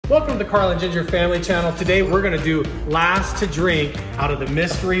Welcome to the Carl and Jinger Family Channel. Today we're gonna do last to drink out of the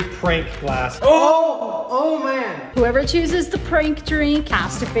mystery prank glass. Oh man. Whoever chooses the prank drink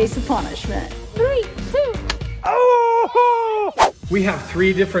has to face a punishment. 3, 2. Oh! We have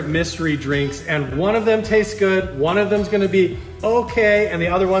 3 different mystery drinks and one of them tastes good, one of them's gonna be okay, and the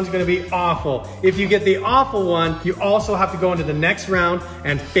other one's gonna be awful. If you get the awful one, you also have to go into the next round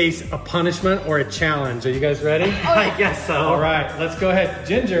and face a punishment or a challenge. Are you guys ready? I guess so. All right, let's go ahead.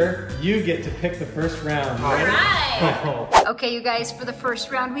 Ginger, you get to pick the first round. All Ready? right. Oh. Okay, you guys, for the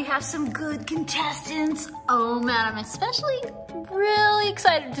first round, we have some good contestants. Oh man, I'm especially really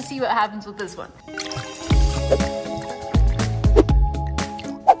excited to see what happens with this one.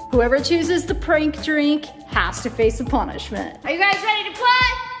 Whoever chooses the prank drink has to face a punishment. Are you guys ready to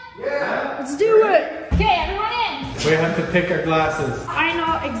play? Yeah. Let's do it. Okay, everyone in. We have to pick our glasses. I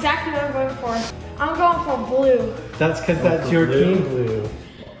know exactly what I'm going for. I'm going for blue. That's because that's your team blue.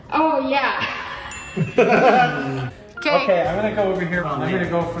 Oh, yeah. Okay, I'm gonna go over here. I'm gonna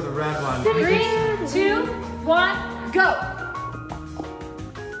go for the red one. 3, 2, 1, go.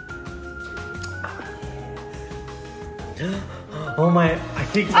 Oh my, I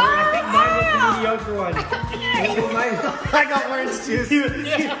think mine was the mediocre one. I got orange juice.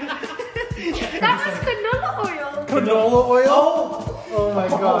 That was canola oil. Canola oil? Oh my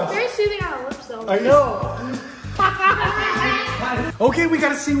gosh. Very soothing on our lips, though. I know. Okay, we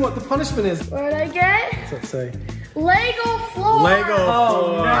gotta see what the punishment is. What did I get? What's that say? Lego floor. Lego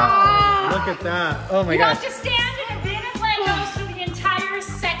floor. no. Look at that. Oh my You gosh. have to stand in a bin of Legos for the entire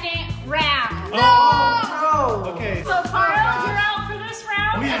second round. Oh, no. Okay. So Carl, you're out for this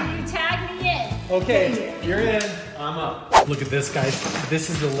round, and you tag me in. Okay, you're in. I'm up. Look at this, guys. This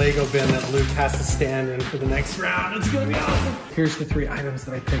is the Lego bin that Luke has to stand in for the next round. It's gonna be awesome. Here's the 3 items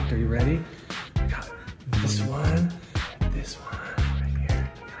that I picked. Are you ready? We got this one, right here, this one.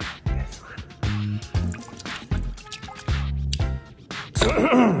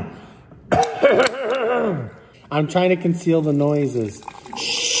 I'm trying to conceal the noises.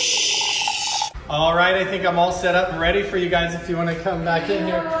 All right, I think I'm all set up and ready for you guys if you want to come back in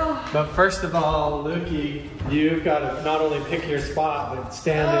here. But first of all, Lukey, you've got to not only pick your spot, but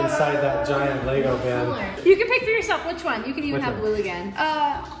stand inside that giant Lego bin. You can pick for yourself which one. You can even have blue again.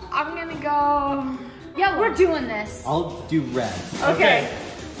 I'm gonna go yellow. We're doing this. I'll do red. Okay,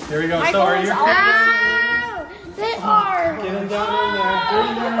 here we go. So are you Ow! They are. Get them down in there. Get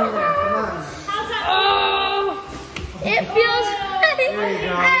them down in there. Come on. How's that? Oh, it feels. There you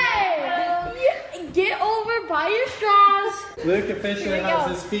go. Hey, get over by your straws. Luke officially has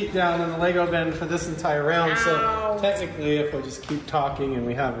his feet down in the Lego bin for this entire round. So Ow. technically, if we just keep talking and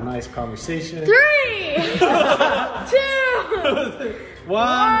we have a nice conversation. 3, 2,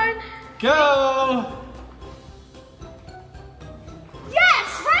 1, go! Yes,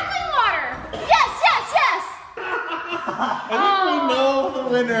 sparkling water. Yes. I think we know the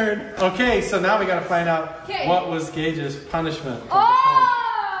winner. Okay, so now we gotta find out Okay. what was Gage's punishment. Oh!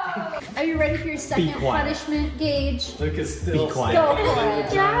 Are you ready for your second punishment, Gage? Luke is still Be quiet. Go for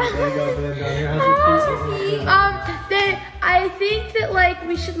it. Lego bin down here. How's your feet? I think that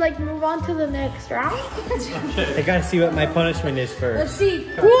we should move on to the next round. I gotta see what my punishment is first. Let's see.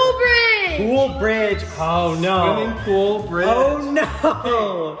 Pool break. Pool bridge. Oh no. Swimming pool bridge. Oh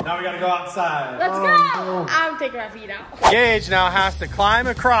no. Now we gotta go outside. Let's go. I'm taking my feet out. Gage now has to climb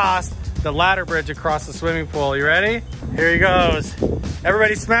across the ladder bridge across the swimming pool. You ready? Here he goes.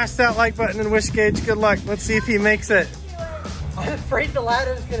 Everybody smash that like button and wish Gage good luck. Let's see if he makes it. I'm afraid the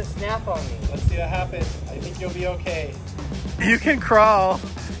ladder is gonna snap on me. Let's see what happens. I think you'll be okay. You can crawl.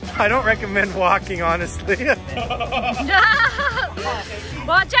 I don't recommend walking, honestly.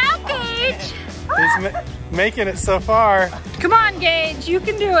 Watch out, Gage. He's making it so far. Come on, Gage. You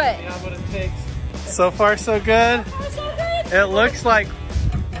can do it. Yeah, what it takes. So far, so good. It looks like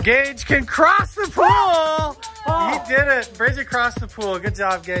Gage can cross the pool. He did it. Bridge across the pool. Good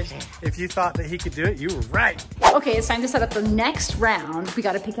job, Gage. If you thought that he could do it, you were right. Okay, it's time to set up the next round. We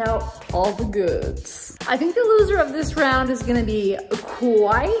gotta pick out all the goods. I think the loser of this round is gonna be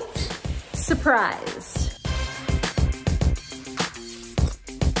quite surprised.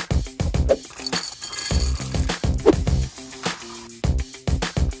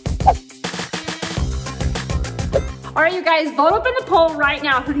 All right, you guys, vote up in the poll right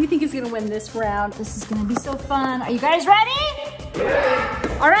now. Who do you think is gonna win this round? This is gonna be so fun. Are you guys ready?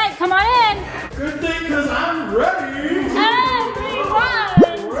 Yeah. All right, come on in. Good thing, because I'm ready.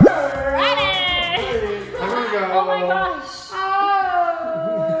 Everyone's ready. Here we go. Oh my gosh.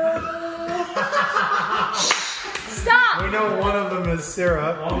 Stop. We know one of them is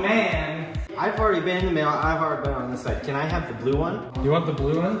syrup. Oh man. I've already been in the mail. I've already been on this side. Can I have the blue one? You want the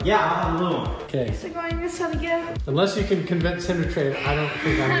blue one? Yeah, I'll have the blue one. Okay. So going this side again. Unless you can convince him to trade, I don't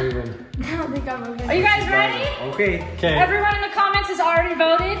think I'm moving. I don't think I'm moving. Are you guys ready? Okay. Okay. Everyone in the comments has already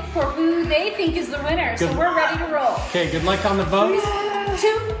voted for who they think is the winner, so we're ready to roll. Okay, good luck on the votes. 2,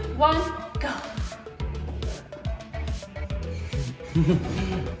 1, go.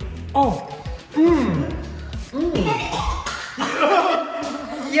 Oh.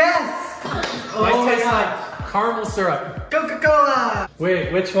 Yes! Mine tastes like caramel syrup. Coca-Cola!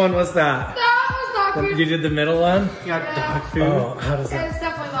 Wait, which one was that? That was dog food. You did the middle one? Got dog food. Oh, how does That that? is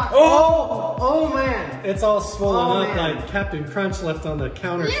definitely dog food. Oh! Oh, man. It's all swollen Oh, up man. like Captain Crunch left on the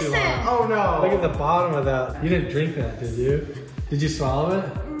counter too Listen. long. Oh, no. Look at the bottom of that. You didn't drink that, did you? Did you swallow it?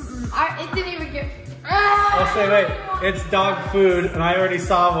 It didn't even get. I'll say, wait, it's dog food, and I already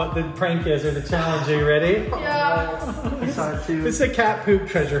saw what the prank is or the challenge. Are you ready? Yeah. I saw it too. It's a cat poop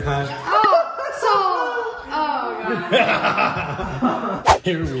treasure hunt. Oh, God.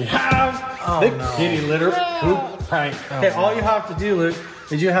 Here we have the kitty litter poop prank. Okay, all you have to do, Luke,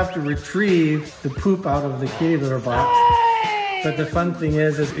 is you have to retrieve the poop out of the kitty litter box. But the fun thing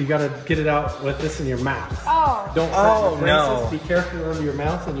is you gotta get it out with this in your mouth. Oh. Don't hurt your braces. Be careful of your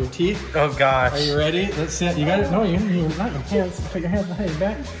mouth and your teeth. Oh, gosh. Are you ready? Let's see. You got it? No, not your hands. Put your hands behind your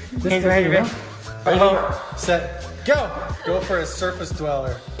back. Hands behind your back. Ready, set, go. Go for a surface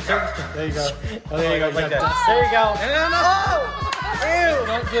dweller. There you go. Oh, there you go. Like that. There you go. Oh! Ew!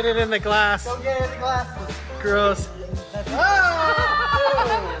 Don't get it in the glass. Don't get it in the glasses. Gross.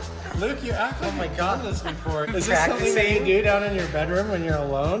 Luke, you acted oh my god this before. Is this something that you do down in your bedroom when you're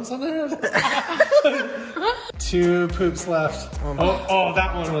alone? Something? 2 poops left. Oh,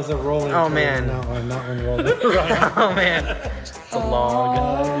 that one was a rolling. Oh, turn. man. That one rolled. Oh, man. It's a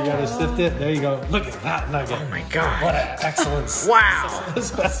log. You gotta sift it. There you go. Look at that nugget. Oh, my God. What an excellence. Wow.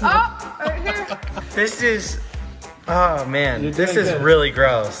 Specimen. Oh, right here. This is, oh, man. You're This doing is good. really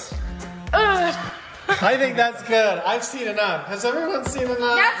gross. I think that's good. I've seen enough. Has everyone seen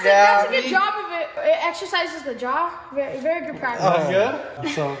enough? That's a good job of it. It exercises the jaw. Very, very good practice. Oh, good?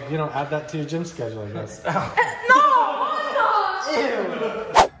 So, you know, add that to your gym schedule, I guess. No!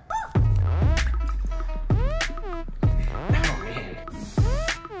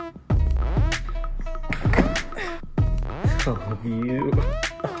 Oh, you.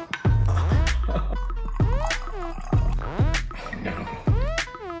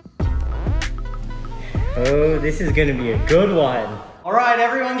 Oh, this is gonna be a good one. All right,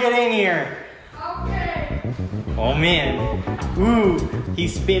 everyone get in here. Okay. Oh, man. Ooh,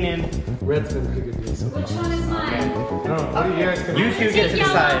 he's spinning. Red's been pretty good recently. Which one is mine? No, what do you guys think? You two get to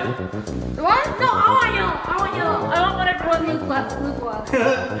decide. What? No, I want yellow. I want yellow. I want whatever one Luke was.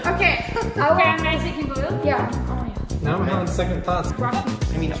 Okay. Okay, I'm gonna say blue. Yeah. Now I'm having second thoughts. Right now,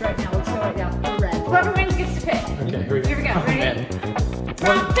 let's go right now. Red. Whoever wins gets to pick. Okay, here we go. Here we go. Ready?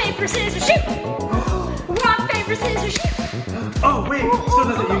 Rock, paper, scissors, shoot! Rock, paper, scissors, shoot! Oh, wait. So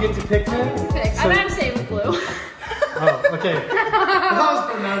does it, you get to pick then? Pick. So- I'm saying with blue. Oh, okay. That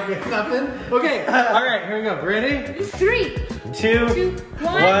was for nothing. Okay, all right, here we go. Ready? 3, 2,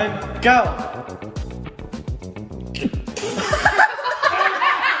 1, go.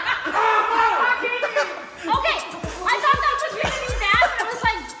 Okay, I thought that was gonna be bad, but it was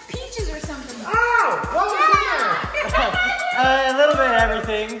like peaches or something. Oh, what was A little bit of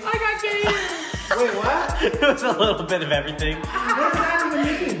everything. I got kitty. Wait, what? It was a little bit of everything. What does that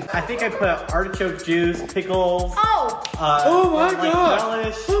even mean? I think I put artichoke juice, pickles. Oh! Oh my like gosh!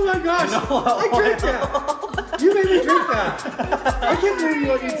 relish. Oh my gosh! I drank that! You made me drink that! I can't believe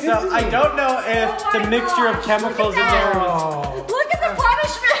what you did So to me. I don't know if Oh the my mixture of gosh, chemicals in look at there was. Oh. Look at the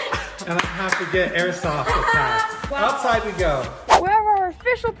punishment! And I have to get AirSoft attacked. Outside we go. We have our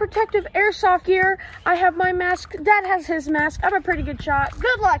official protective airsoft gear. I have my mask. Dad has his mask. I'm a pretty good shot.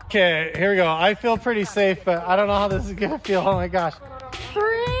 Good luck. Okay, here we go. I feel pretty safe, but I don't know how this is gonna feel. Oh my gosh. 3,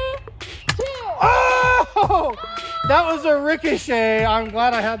 2. Oh! That was a ricochet. I'm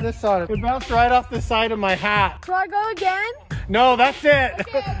glad I had this on. It bounced right off the side of my hat. So I go again. No, that's it.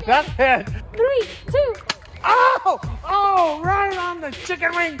 Okay. That's it. 3, 2. Oh! Oh, right on the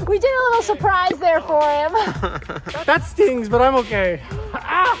chicken wing. We did a little surprise there for him. That stings, but I'm okay.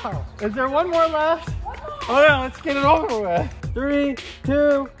 Ow! Is there one more left? Oh yeah, let's get it over with. 3,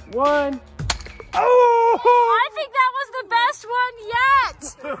 2, 1. Oh! I think that was the best one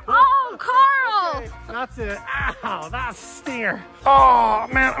yet. Oh, Carl. Okay, that's it. Ow, that's a stinger. Oh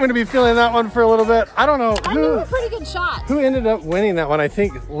man, I'm gonna be feeling that one for a little bit. I don't know I knew a pretty good shot. who ended up winning that one. I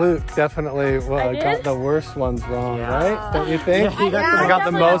think Luke definitely got did? the worst ones wrong, right? Don't you think? Yeah, I got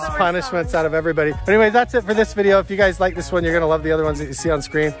the definitely most got the worst punishments out of everybody. But anyways, that's it for this video. If you guys like this one, you're gonna love the other ones that you see on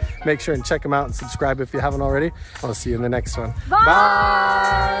screen. Make sure and check them out and subscribe if you haven't already. I'll see you in the next one. Bye.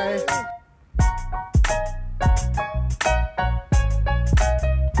 Bye.